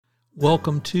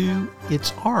Welcome to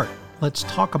It's Art, Let's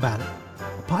Talk About It,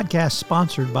 a podcast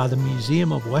sponsored by the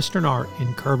Museum of Western Art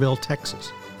in Kerrville,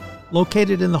 Texas.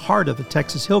 Located in the heart of the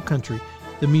Texas Hill Country,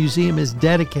 the museum is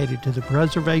dedicated to the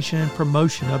preservation and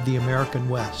promotion of the American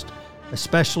West,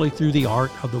 especially through the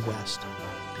art of the West.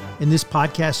 In this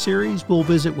podcast series, we'll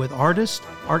visit with artists,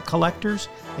 art collectors,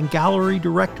 and gallery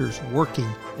directors working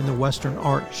in the Western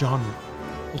art genre.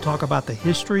 We'll talk about the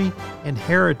history and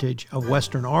heritage of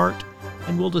Western art,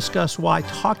 and we'll discuss why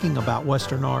talking about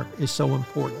Western art is so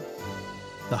important.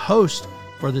 The host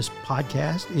for this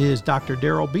podcast is Dr.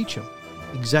 Daryl Beecham,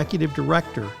 Executive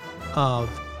Director of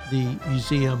the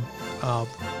Museum of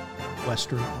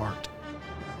Western Art.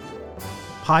 The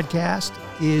podcast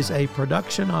is a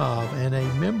production of and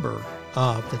a member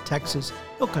of the Texas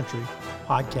Hill Country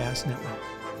Podcast Network.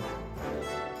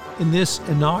 In this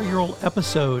inaugural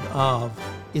episode of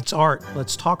It's Art,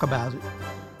 Let's Talk About It,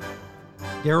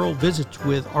 Daryl visits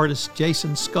with artist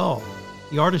Jason Scull,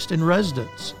 the artist in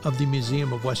residence of the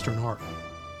Museum of Western Art.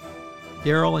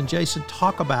 Daryl and Jason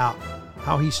talk about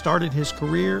how he started his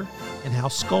career and how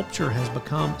sculpture has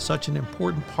become such an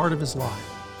important part of his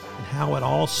life, and how it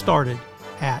all started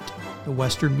at the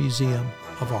Western Museum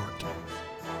of Art.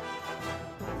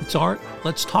 It's Art,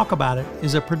 Let's Talk About It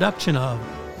is a production of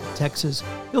Texas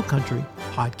Hill Country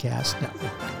Podcast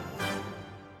Network.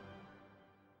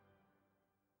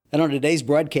 And on today's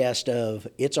broadcast of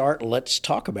It's Art, Let's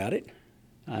Talk About It,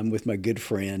 I'm with my good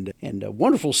friend and a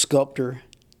wonderful sculptor,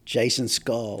 Jason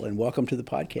Scull. And welcome to the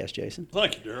podcast, Jason.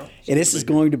 Thank you, Daryl. And this is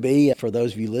going to be, for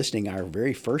those of you listening, our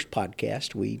very first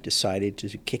podcast. We decided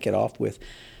to kick it off with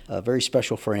a very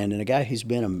special friend and a guy who's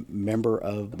been a member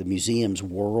of the museum's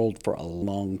world for a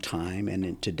long time,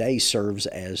 and today serves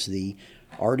as the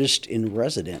artist in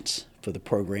residence for the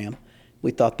program. We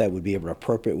thought that would be an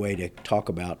appropriate way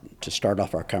to start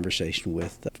off our conversation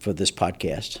with for this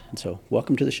podcast. And so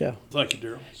welcome to the show. Thank you,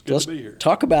 Daryl. It's good to be here.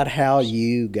 Talk about how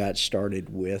you got started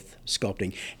with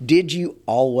sculpting. Did you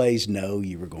always know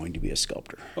you were going to be a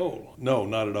sculptor? Oh, no,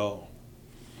 not at all.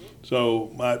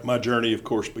 So my journey, of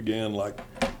course, began like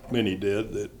many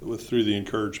did, through the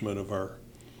encouragement of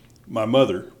my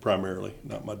mother primarily,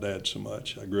 not my dad so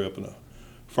much. I grew up in a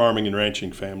farming and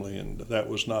ranching family, and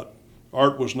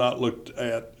art was not looked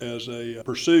at as a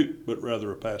pursuit, but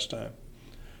rather a pastime.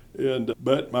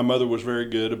 But my mother was very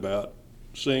good about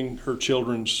seeing her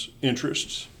children's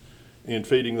interests and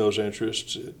feeding those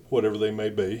interests, whatever they may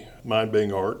be, mine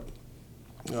being art.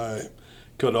 I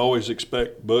could always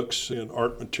expect books and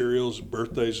art materials,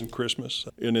 birthdays and Christmas,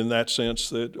 and in that sense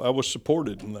that I was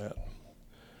supported in that.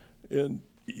 And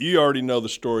you already know the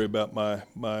story about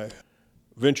my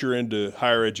venture into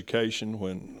higher education.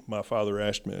 When my father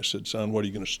asked me, I said, "Son, what are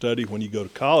you going to study when you go to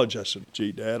college?" I said,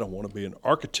 "Gee, Dad, I want to be an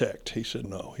architect." He said,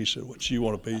 "No." He said, "What you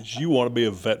want to be is you want to be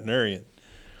a veterinarian."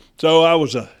 So I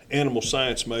was an animal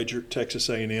science major at Texas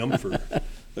A&M for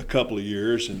a couple of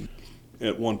years, and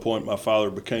at one point my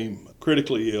father became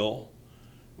critically ill.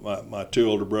 My two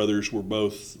older brothers were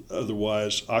both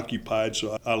otherwise occupied,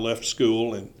 so I left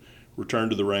school and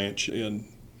returned to the ranch and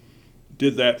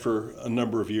did that for a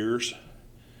number of years.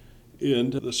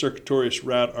 And the circuitous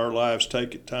route our lives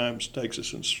take at times takes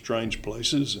us in strange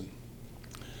places. And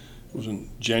it was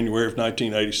in January of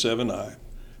 1987. A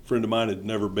friend of mine had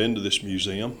never been to this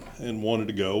museum and wanted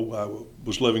to go. I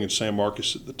was living in San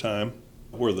Marcos at the time,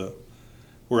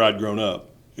 where I'd grown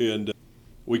up. And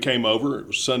we came over. It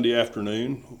was Sunday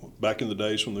afternoon, back in the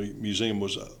days when the museum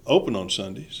was open on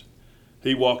Sundays.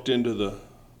 He walked into the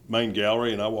main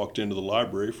gallery, and I walked into the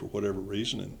library for whatever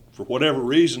reason. And for whatever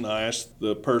reason, I asked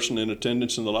the person in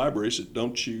attendance in the library, I said,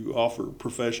 "Don't you offer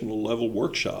professional level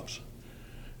workshops?"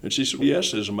 And she said,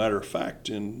 "Yes, as a matter of fact,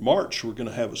 in March we're going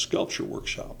to have a sculpture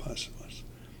workshop." I said,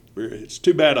 "It's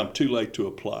too bad I'm too late to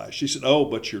apply." She said, "Oh,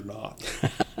 but you're not."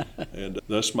 And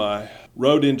thus my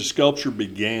road into sculpture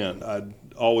began. I'd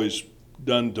always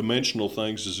done dimensional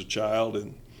things as a child,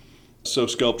 and so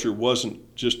sculpture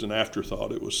wasn't just an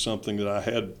afterthought. It was something that I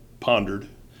had pondered,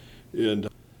 and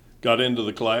got into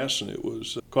the class, and it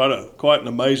was quite an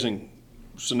amazing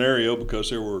scenario because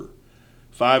there were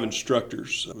 5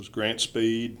 instructors. It was Grant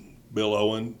Speed, Bill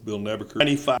Owen, Bill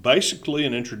Nebeker. Basically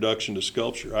an introduction to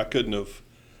sculpture. I couldn't have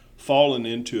fallen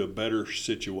into a better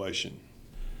situation,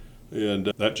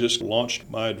 and that just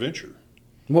launched my adventure.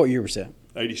 What year was that?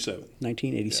 87.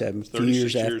 1987.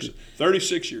 Yeah,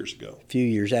 36 years ago. A few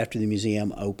years after the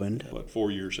museum opened. About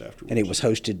 4 years afterwards. And it was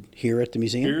hosted here at the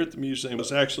museum? Here at the museum. It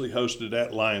was actually hosted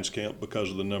at Lions Camp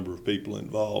because of the number of people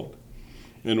involved.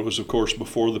 And it was, of course,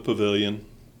 before the pavilion.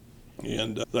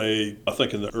 And I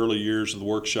think in the early years of the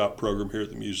workshop program here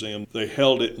at the museum, they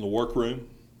held it in the workroom.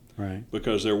 Right.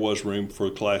 Because there was room for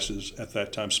classes at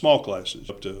that time, small classes,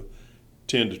 up to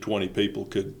 10 to 20 people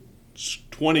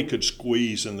 20 could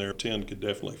squeeze in there, 10 could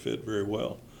definitely fit very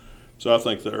well. So I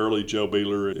think the early Joe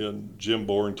Beeler and Jim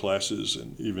Boren classes,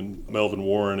 and even Melvin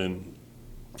Warren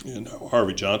and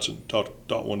Harvey Johnson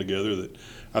taught one together, that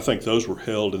I think those were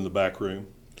held in the back room.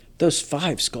 Those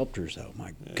 5 sculptors, though,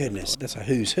 my goodness, that's a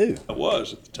who's who. It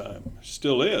was at the time.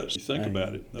 Still is. You think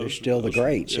about it. They're still the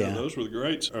greats, yeah. Those were the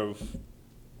greats of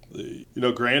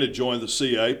Grant had joined the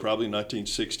CA probably in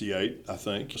 1968, I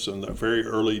think. So in the very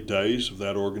early days of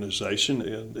that organization,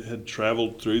 and had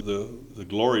traveled through the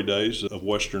glory days of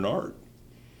Western art.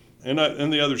 And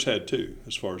the others had too,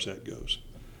 as far as that goes.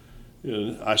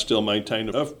 I still maintain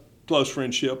a close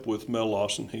friendship with Mel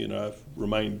Lawson. He and I have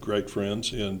remained great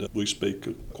friends, and we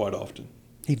speak quite often.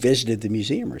 He visited the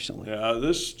museum recently. Yeah,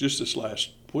 this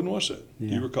last, when was that? Do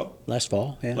you recall? Last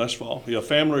fall, yeah. Last fall, yeah,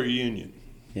 family reunion.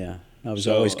 Yeah, it was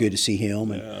always good to see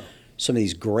him. And yeah. Some of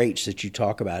these greats that you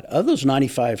talk about. Of those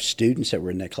 95 students that were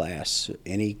in that class,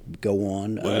 any go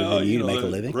on other than you to make a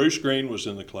living? Bruce Green was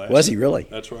in the class. Was he really?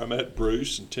 That's where I met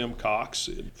Bruce, and Tim Cox.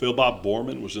 And Phil Bob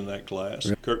Borman was in that class.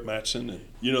 Really? Kurt Mattson. And,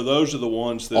 those are the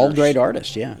ones that all great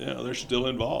artists, yeah. Yeah, they're still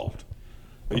involved,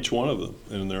 each one of them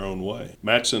in their own way.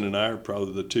 Mattson and I are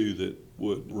probably the two that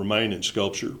would remain in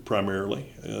sculpture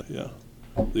primarily,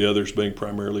 the others being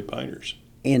primarily painters.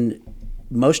 And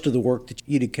most of the work that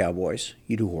you do cowboys,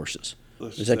 you do horses.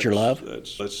 Is that your love?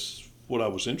 That's what I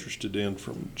was interested in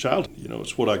from childhood.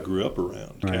 It's what I grew up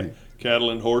around. Right. Cattle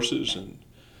and horses, and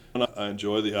I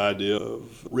enjoy the idea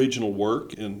of regional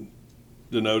work and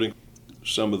denoting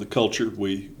some of the culture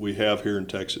we have here in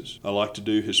Texas. I like to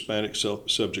do Hispanic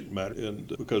subject matter, and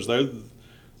because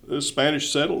the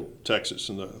Spanish settled Texas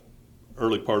in the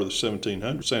early part of the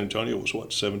 1700s. San Antonio was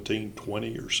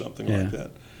 1720 or something like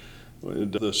that.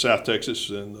 The South Texas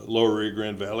and the Lower Rio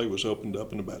Grande Valley was opened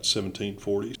up in about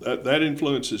 1740. That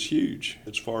influence is huge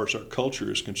as far as our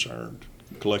culture is concerned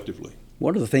collectively.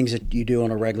 One of the things that you do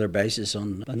on a regular basis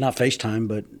on not FaceTime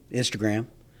but Instagram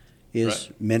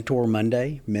is Mentor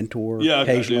Monday, mentor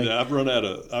occasionally. I do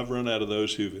that. I've run out of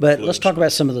those who've But let's talk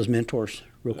about some of those mentors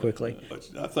real quickly.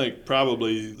 I think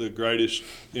probably the greatest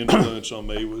influence on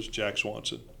me was Jack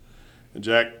Swanson. And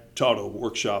Jack taught a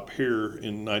workshop here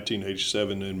in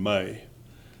 1987 in May,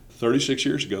 36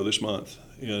 years ago this month.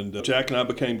 And Jack and I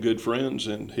became good friends,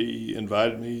 and he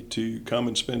invited me to come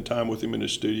and spend time with him in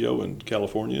his studio in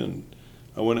California. And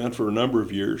I went out for a number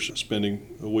of years,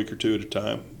 spending a week or two at a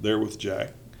time there with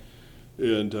Jack.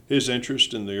 And his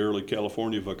interest in the early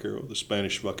California vaquero, the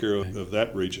Spanish vaquero of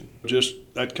that region, just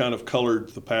that kind of colored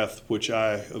the path which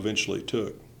I eventually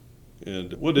took.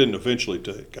 And didn't eventually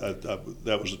take.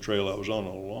 That was the trail I was on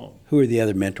all along. Who are the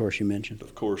other mentors you mentioned?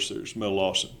 Of course, there's Mel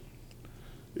Lawson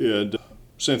and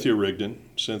Cynthia Rigdon.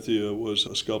 Cynthia was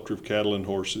a sculptor of cattle and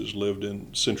horses, lived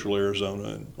in central Arizona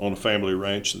and on a family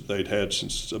ranch that they'd had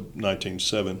since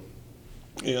 1907.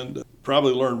 And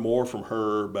probably learned more from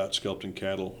her about sculpting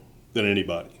cattle than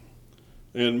anybody.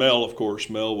 And Mel, of course,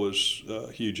 was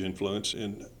a huge influence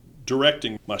in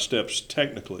directing my steps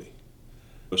technically,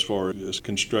 as far as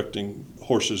constructing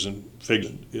horses and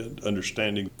figures and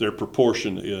understanding their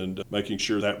proportion and making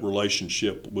sure that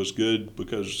relationship was good,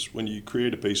 because when you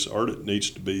create a piece of art, it needs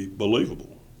to be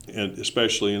believable, and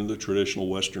especially in the traditional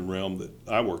Western realm that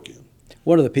I work in.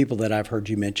 One of the people that I've heard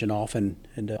you mention often,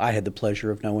 and I had the pleasure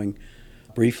of knowing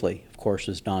briefly, of course,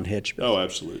 is Don Hitch. Oh,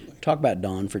 absolutely. Talk about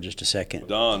Don for just a second.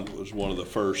 Don was one of the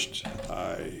first.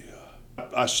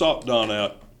 I sought Don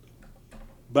out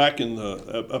back in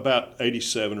about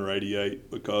 87 or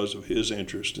 88 because of his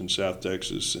interest in South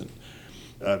Texas, and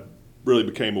I really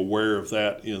became aware of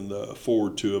that in the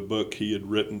foreword to a book he had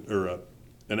written, or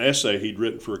an essay he'd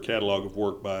written for a catalog of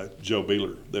work by Joe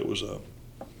Beeler. That was a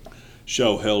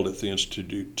show held at the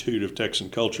Institute of Texan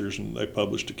Cultures, and they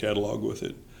published a catalog with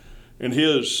it. And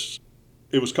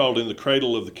it was called In the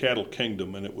Cradle of the Cattle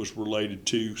Kingdom, and it was related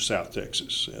to South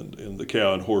Texas and the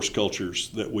cow and horse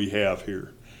cultures that we have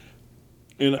here.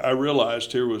 And I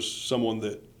realized here was someone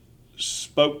that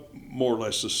spoke more or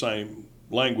less the same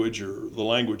language, or the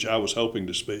language I was hoping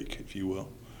to speak, if you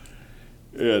will.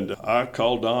 And I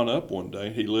called Don up one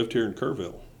day. He lived here in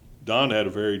Kerrville. Don had a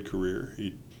varied career.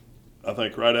 I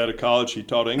think right out of college, he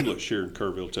taught English here in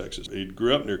Kerrville, Texas. He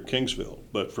grew up near Kingsville,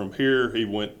 but from here he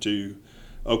went to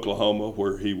Oklahoma,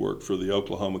 where he worked for the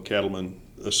Oklahoma Cattlemen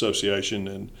Association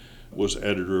and was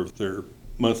editor of their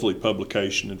monthly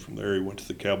publication, and from there he went to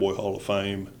the Cowboy Hall of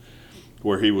Fame,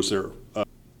 where he was their,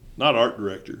 not art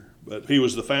director, but he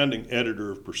was the founding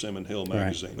editor of Persimmon Hill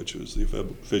magazine, which was the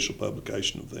official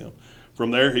publication of them.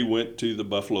 From there he went to the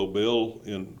Buffalo Bill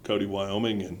in Cody,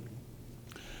 Wyoming, and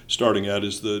starting out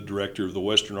as the director of the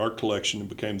Western Art Collection and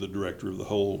became the director of the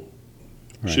whole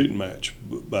shooting match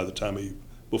by the time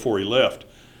before he left,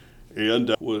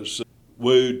 and was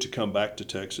wooed to come back to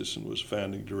Texas and was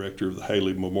founding director of the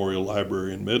Haley Memorial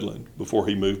Library in Midland before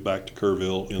he moved back to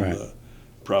Kerrville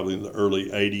probably in the early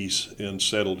 80s and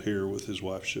settled here with his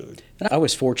wife, Shug. I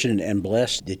was fortunate and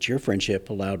blessed that your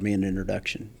friendship allowed me an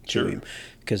introduction to him,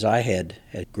 because I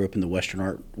grew up in the Western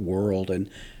art world, and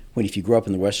if you grow up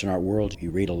in the Western art world, you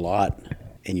read a lot,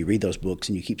 and you read those books,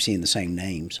 and you keep seeing the same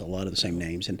names, a lot of the same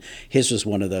names, and his was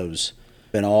one of those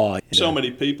in awe. So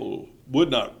many people would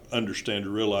not understand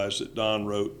or realize that Don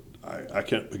wrote, I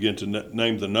can't begin to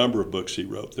name the number of books he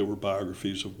wrote. There were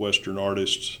biographies of Western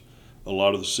artists, a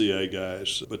lot of the CA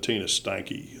guys, Bettina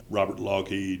Stanky, Robert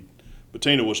Lougheed.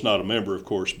 Bettina was not a member, of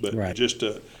course, but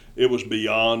it was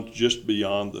just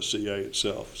beyond the CA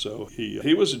itself. So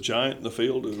he was a giant in the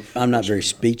field of. I'm not very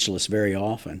speechless very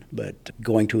often, but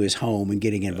going to his home and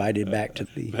getting invited back to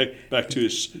back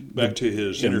to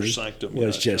his inner sanctum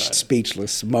was just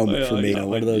speechless moment for me.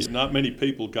 One of those. Not many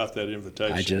people got that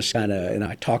invitation. I just and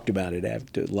I talked about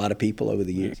it to a lot of people over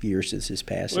the years since his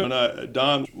passing.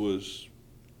 Don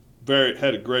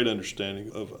had a great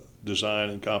understanding of design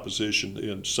and composition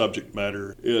and subject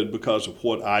matter, and because of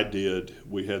what I did,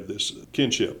 we had this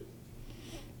kinship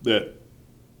that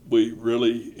we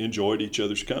really enjoyed each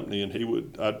other's company,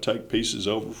 and I'd take pieces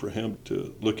over for him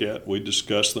to look at. We'd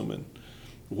discuss them, and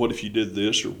what if you did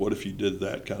this or what if you did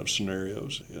that kind of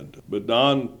scenarios. But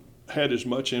Don had as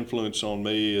much influence on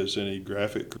me as any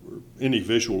graphic or any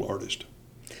visual artist.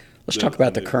 Let's talk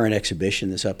about the current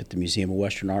exhibition that's up at the Museum of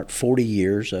Western Art, 40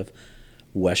 years of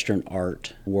Western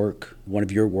art work, one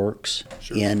of your works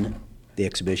in the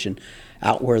exhibition,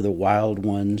 Out Where the Wild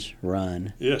Ones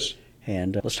Run. Yes.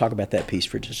 And let's talk about that piece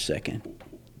for just a second.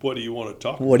 What do you want to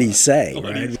talk about? What do you say?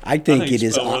 I think it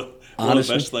is one of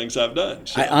the best things I've done.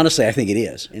 So. Honestly, I think it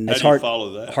is. And How it's do you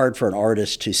follow that? Hard for an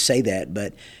artist to say that,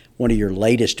 but one of your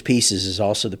latest pieces is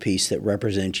also the piece that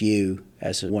represents you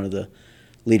as one of the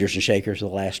leaders and shakers of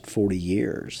the last 40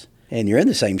 years. And you're in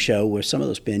the same show with some of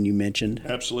those men you mentioned.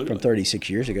 Absolutely. From 36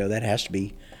 years ago. That has to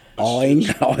be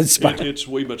awe-inspiring.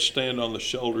 We must stand on the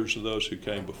shoulders of those who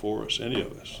came before us, any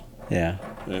of us. Yeah.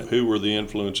 Who were the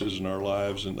influences in our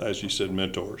lives, and as you said,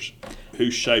 mentors.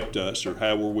 Who shaped us, or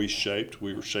how were we shaped?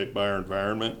 We were shaped by our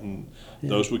environment and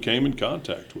those we came in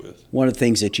contact with. One of the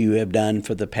things that you have done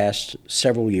for the past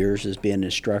several years is being an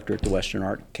instructor at the Western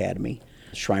Art Academy.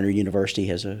 Schreiner University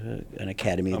has an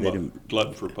academy. I'm a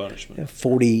glutton for punishment.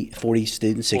 40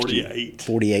 students,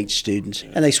 48 students.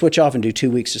 And they switch off and do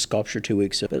 2 weeks of sculpture, 2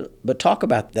 weeks of... But talk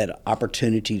about that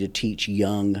opportunity to teach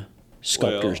young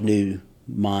sculptors new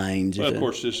minds. Well, of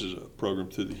course, this is a program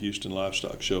through the Houston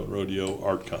Livestock Show and Rodeo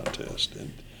Art Contest.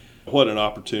 And what an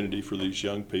opportunity for these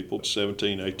young people,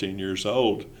 17, 18 years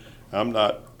old. I'm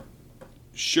not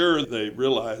sure they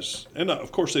realize, and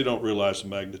of course they don't realize the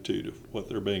magnitude of what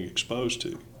they're being exposed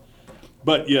to.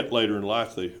 But yet later in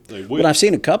life they will. Well, I've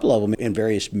seen a couple of them in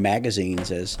various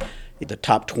magazines as the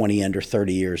top 20 under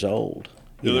 30 years old.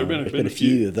 There have been a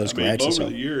few of those graduates.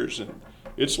 Over the years, and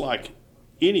it's like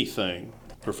anything.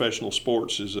 Professional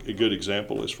sports is a good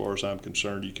example as far as I'm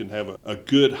concerned. You can have a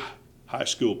good high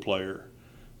school player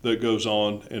that goes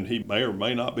on, and he may or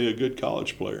may not be a good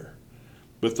college player.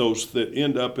 But those that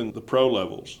end up in the pro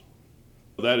levels,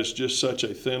 that is just such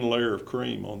a thin layer of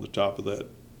cream on the top of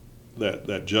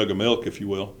that jug of milk, if you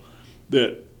will,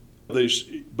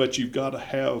 but you've got to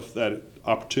have that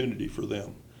opportunity for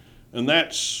them. And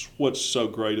that's what's so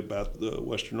great about the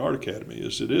Western Art Academy,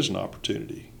 is it is an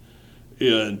opportunity.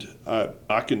 And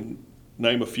I can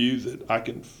name a few that I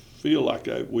can feel like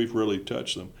we've really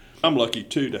touched them. I'm lucky,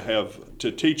 too,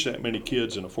 to teach that many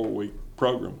kids in a 4-week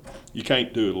program. You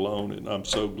can't do it alone, and I'm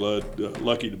so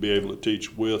lucky to be able to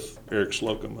teach with Eric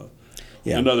Slocum,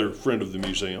 another friend of the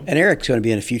museum. And Eric's going to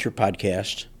be in a future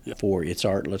podcast for It's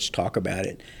Art, Let's Talk About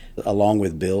It, along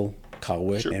with Bill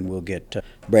Colwick, and we'll get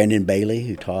Brandon Bailey,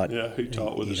 who taught. Yeah, who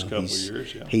taught with us a couple of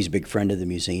years. Yeah. He's a big friend of the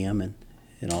museum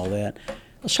and all that.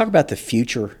 Let's talk about the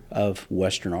future of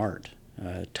Western art.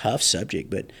 Tough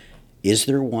subject, but is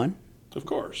there one? Of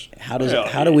course. How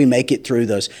do we make it through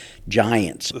those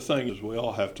giants? The thing is we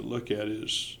all have to look at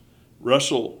is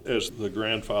Russell, as the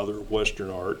grandfather of Western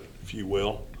art, if you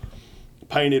will,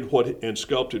 painted and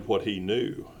sculpted what he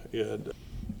knew and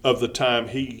of the time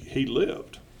he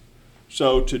lived.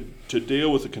 So to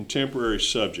deal with a contemporary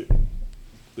subject,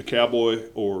 the cowboy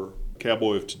or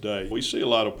cowboy of today, we see a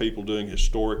lot of people doing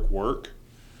historic work,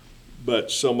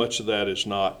 but so much of that is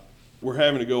not. We're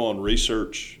having to go on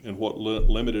research and what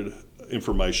limited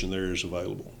information there is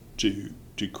available to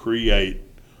create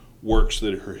works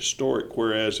that are historic,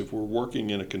 whereas if we're working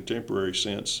in a contemporary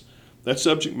sense, that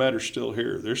subject matter's still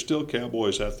here. There's still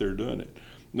cowboys out there doing it.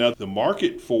 Now, the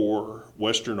market for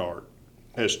Western art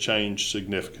has changed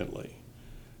significantly,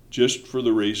 just for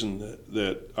the reason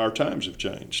that our times have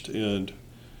changed. And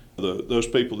those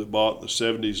people that bought in the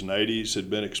 70s and 80s had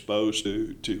been exposed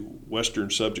to Western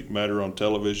subject matter on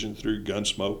television through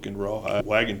Gunsmoke and Rawhide,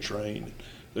 Wagon Train.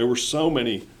 There were so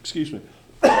many,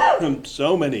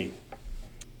 so many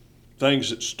things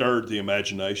that stirred the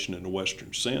imagination in a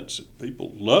Western sense.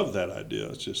 People love that idea.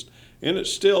 It's just, and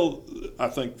it's still, I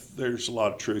think there's a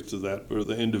lot of truth to that, or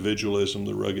the individualism,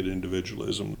 the rugged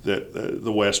individualism that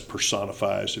the West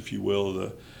personifies, if you will,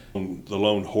 the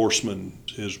lone horseman,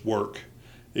 his work.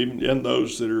 Even in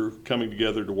those that are coming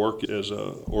together to work as a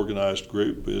organized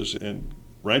group and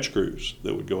ranch crews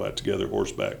that would go out together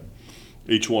horseback,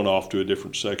 each one off to a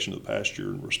different section of the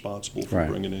pasture and responsible for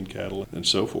bringing in cattle and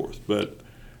so forth. But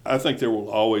I think there will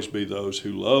always be those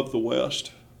who love the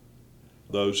West,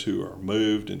 those who are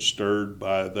moved and stirred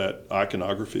by that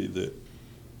iconography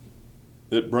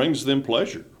that brings them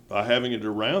pleasure by having it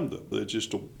around them. That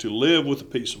just to live with a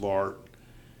piece of art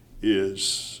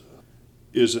is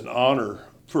an honor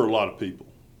for a lot of people.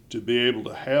 To be able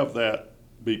to have that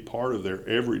be part of their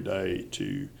everyday,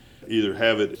 to either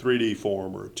have it 3D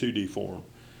form or a 2D form,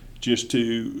 just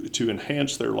to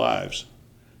enhance their lives,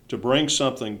 to bring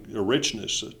something, a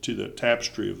richness to the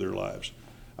tapestry of their lives.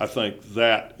 I think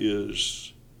that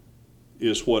is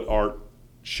what art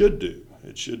should do.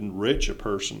 It should enrich a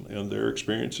person and their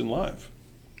experience in life.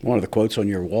 One of the quotes on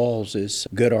your walls is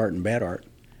good art and bad art.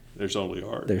 There's only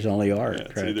art. There's only art.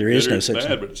 Yeah, right? There is no such bad,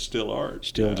 thing. but it's still art.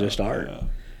 Still just art. Yeah.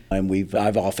 And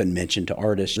I've often mentioned to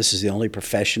artists, this is the only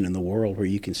profession in the world where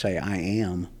you can say, I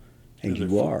am, and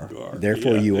you are.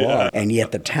 Therefore you are. And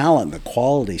yet the talent, the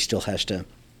quality still has to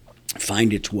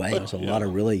find its way. There's a lot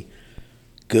of really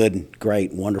good,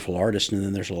 great, wonderful artists, and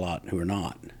then there's a lot who are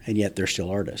not. And yet they're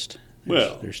still artists.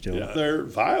 They're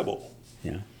viable.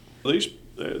 Yeah.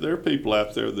 There are people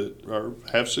out there that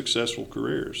have successful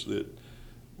careers that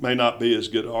may not be as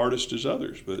good artists as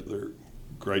others, but they're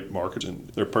great marketers, and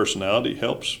their personality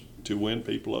helps to win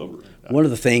people over. One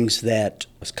of the things that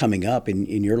is coming up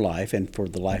in your life and for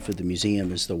the life of the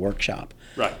museum is the workshop.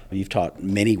 Right. You've taught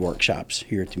many workshops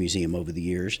here at the museum over the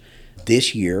years.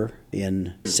 This year,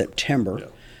 in September,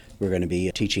 we're going to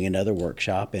be teaching another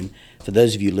workshop. And for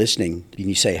those of you listening, and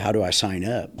you say, how do I sign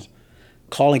up?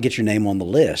 Call and get your name on the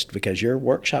list, because your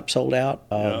workshop sold out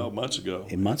months ago,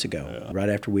 right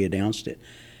after we announced it.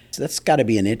 So that's got to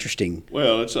be an interesting...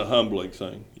 Well, it's a humbling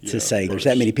thing. To say there's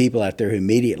that many people out there who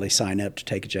immediately sign up to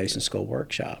take a Jason Scull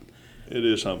workshop. It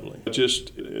is humbling. It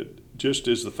just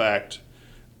is the fact.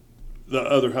 The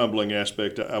other humbling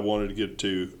aspect I wanted to get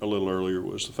to a little earlier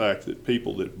was the fact that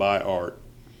people that buy art,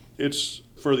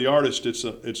 for the artist, it's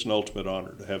an ultimate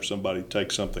honor to have somebody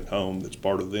take something home that's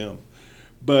part of them.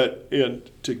 But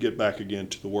to get back again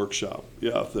to the workshop,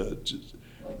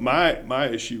 my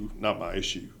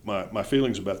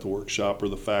feelings about the workshop are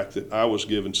the fact that I was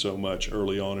given so much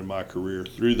early on in my career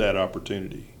through that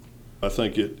opportunity. I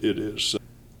think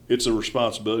it's a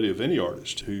responsibility of any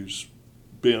artist who's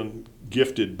been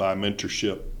gifted by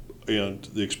mentorship and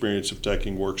the experience of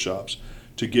taking workshops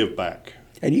to give back.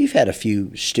 And you've had a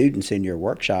few students in your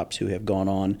workshops who have gone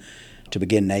on to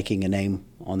begin making a name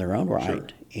on their own right. Sure.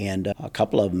 And a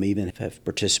couple of them even have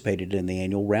participated in the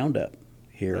annual roundup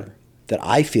here. Right. That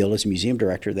I feel, as a museum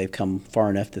director, they've come far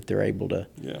enough that they're able to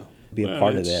be a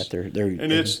part of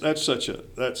that.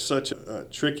 That's such a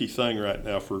tricky thing right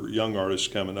now for young artists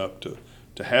coming up to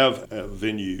have a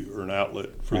venue or an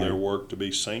outlet for their work to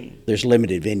be seen. There's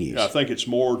limited venues. I think it's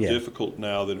more difficult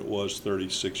now than it was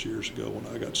 36 years ago when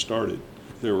I got started.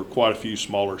 There were quite a few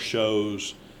smaller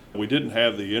shows. We didn't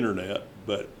have the internet,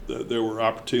 but there were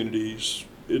opportunities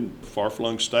in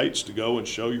far-flung states to go and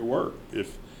show your work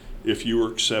if you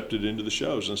were accepted into the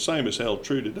shows. And the same is held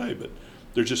true today, but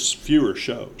there's just fewer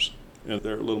shows, and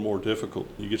they're a little more difficult.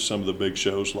 You get some of the big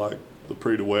shows like the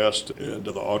Prix de West and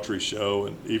the Autry show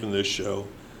and even this show.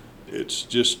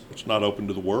 It's not open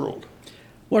to the world.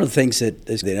 One of the things that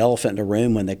is the elephant in the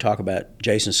room when they talk about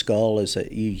Jason Scull is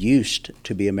that you used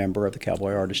to be a member of the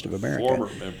Cowboy Artists of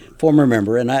America. Former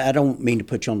member. And I don't mean to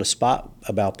put you on the spot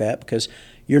about that, because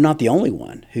you're not the only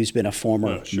one who's been a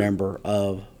former member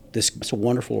of this. It's a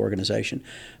wonderful organization.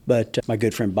 But my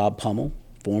good friend Bob Pummel,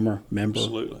 former member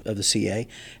of the CA,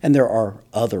 and there are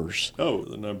others. Oh,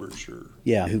 the numbers are...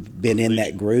 Yeah, who've been in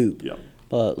that group. Yeah.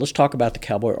 Let's talk about the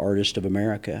Cowboy Artists of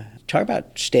America. Talk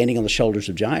about standing on the shoulders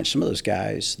of giants. Some of those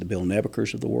guys, the Bill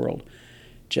Nebekers of the world,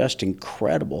 just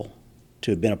incredible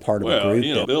to have been a part of a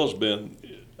group. Bill's been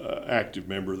active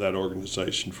member of that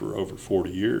organization for over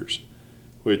 40 years,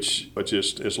 which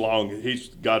just as long he's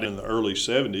got in the early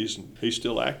 70s and he's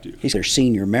still active. He's their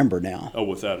senior member now. Oh,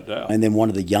 without a doubt. And then one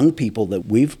of the young people that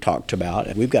we've talked about,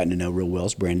 and we've gotten to know real well,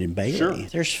 is Brandon Bailey. Sure.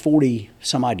 There's 40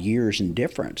 some odd years in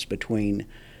difference between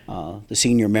the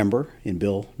senior member in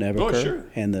Bill Nebaker sure.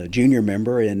 and the junior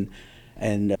member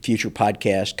and a future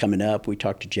podcast coming up, we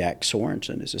talked to Jack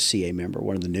Sorensen as a CA member,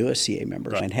 one of the newest CA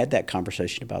members, right. and had that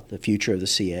conversation about the future of the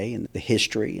CA and the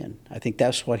history. And I think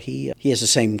that's what he has the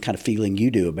same kind of feeling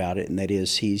you do about it, and that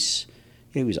is he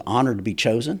was honored to be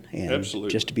chosen and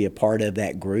Absolutely. just to be a part of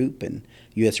that group. And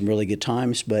you had some really good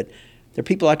times, but there are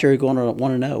people out there who are going to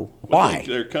want to know why. I think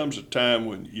there comes a time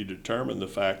when you determine the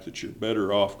fact that you're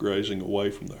better off grazing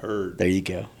away from the herd. There you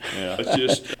go. Yeah,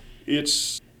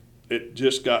 it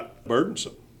just got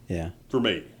burdensome. Yeah. For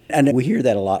me. And we hear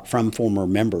that a lot from former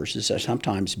members, is that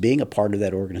sometimes being a part of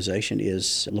that organization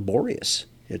is laborious.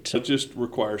 It just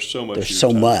requires so much. There's of your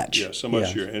so time. much. Yeah, so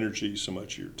much of your energy, so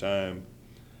much of your time.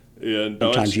 And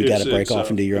sometimes you got to break off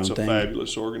and do your own thing. It's a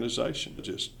fabulous organization.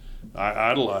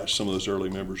 I idolized some of those early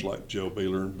members like Joe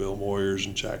Beeler and Bill Moyers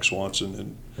and Jack Swanson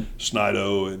and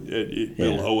Snido and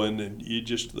Bill Owen, and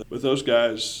with those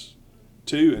guys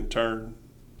too. In turn,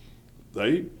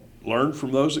 they learned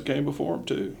from those that came before them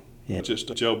too. Yeah.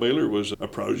 Joe Beeler was a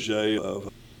protege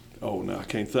of, now I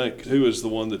can't think. Who was the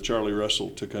one that Charlie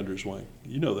Russell took under his wing?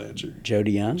 You know the answer. Joe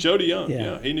DeYoung? Joe DeYoung,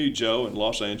 yeah. He knew Joe in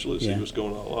Los Angeles. Yeah. He was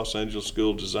going to Los Angeles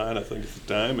School of Design, I think, at the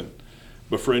time, and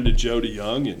befriended Joe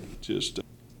DeYoung and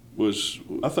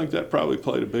I think that probably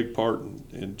played a big part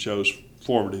in Joe's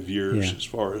formative years as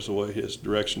far as the way his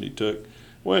direction he took.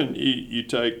 When you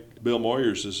take Bill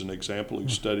Moyers as an example, who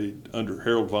studied under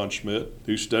Harold von Schmidt,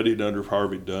 who studied under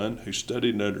Harvey Dunn, who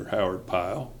studied under Howard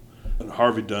Pyle. And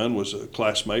Harvey Dunn was a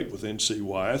classmate with N.C.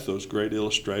 Wyeth, those great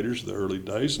illustrators of the early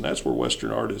days, and that's where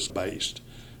Western art is based,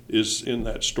 is in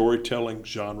that storytelling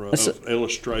genre of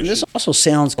illustration. This also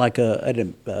sounds like not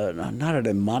an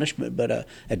admonishment, but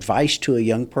advice to a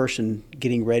young person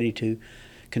getting ready to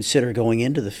consider going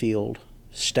into the field.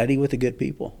 Study with the good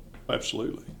people.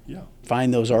 Absolutely, yeah.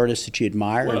 Find those artists that you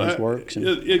admire in his works.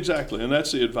 Exactly, and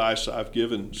that's the advice I've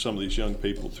given some of these young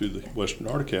people through the Western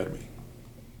Art Academy.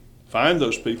 Find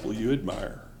those people you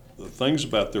admire, the things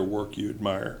about their work you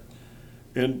admire,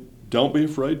 and don't be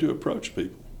afraid to approach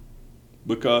people,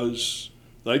 because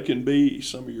they can be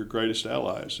some of your greatest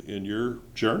allies in your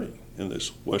journey in this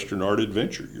Western art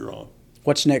adventure you're on.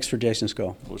 What's next for Jason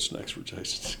Scull? What's next for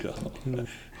Jason Scull?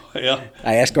 Well,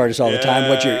 I ask artists all the time,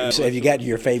 have you got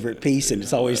your favorite piece? And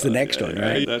it's always the next one,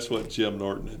 right? That's what Jim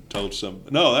Norton had told some.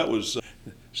 No, that was,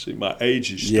 see, my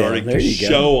age is starting to show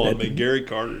go. on me. Gary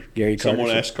Carter.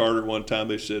 Someone asked Carter one time,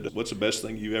 they said, "What's the best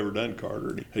thing you've ever done,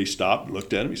 Carter?" And he stopped,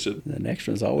 looked at him, he said, "The next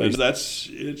one's always."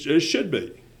 It should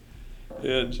be.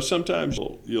 And sometimes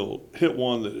you'll hit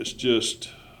one that is just,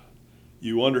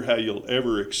 you wonder how you'll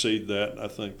ever exceed that. I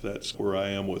think that's where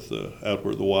I am with Out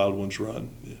Where the Wild Ones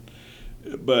Run.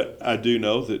 But I do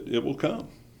know that it will come.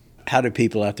 How do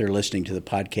people out there listening to the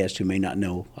podcast who may not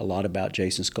know a lot about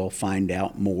Jason Scull find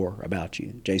out more about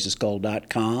you?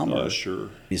 jasonscull.com? Sure.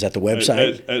 Is that the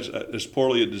website? As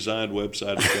poorly a designed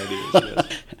website as that is, yes.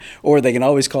 Or they can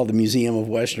always call the Museum of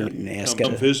Western and ask.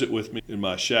 Come visit with me in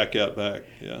my shack out back.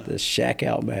 Yeah. The shack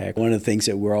out back. One of the things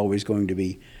that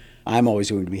I'm always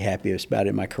going to be happiest about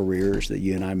in my career is that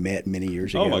you and I met many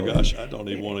years ago. Oh my gosh, I don't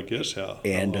even want to guess how.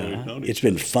 And it's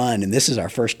been fun, and this is our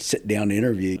first sit-down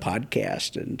interview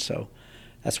podcast, and so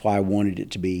that's why I wanted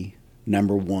it to be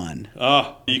number one.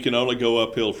 You can only go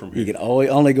uphill from here. You can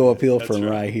only go uphill from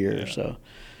right here. Yeah. So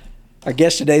our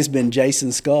guest today has been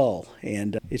Jason Scull,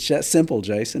 and it's that simple,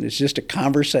 Jason. It's just a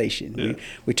conversation. Yeah.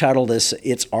 We titled this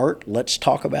 "It's Art. Let's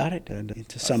Talk About It." And I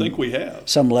think we have.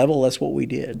 Some level, that's what we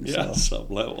did. Yeah, some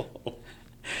level.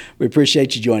 We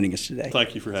appreciate you joining us today.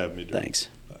 Thank you for having me, Drew. Thanks.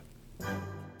 Bye.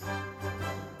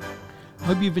 I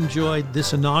hope you've enjoyed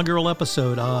this inaugural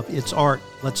episode of It's Art.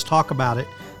 Let's Talk About It,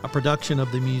 a production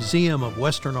of the Museum of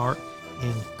Western Art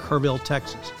in Kerrville,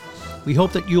 Texas. We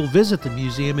hope that you'll visit the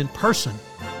museum in person.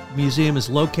 The museum is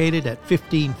located at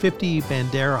 1550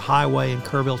 Bandera Highway in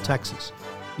Kerrville, Texas.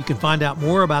 You can find out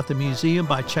more about the museum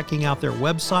by checking out their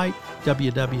website,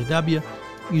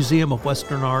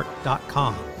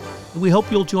 www.museumofwesternart.com. And we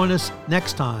hope you'll join us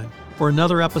next time for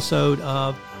another episode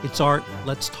of It's Art,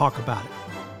 Let's Talk About It.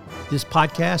 This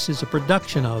podcast is a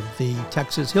production of the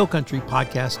Texas Hill Country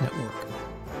Podcast Network.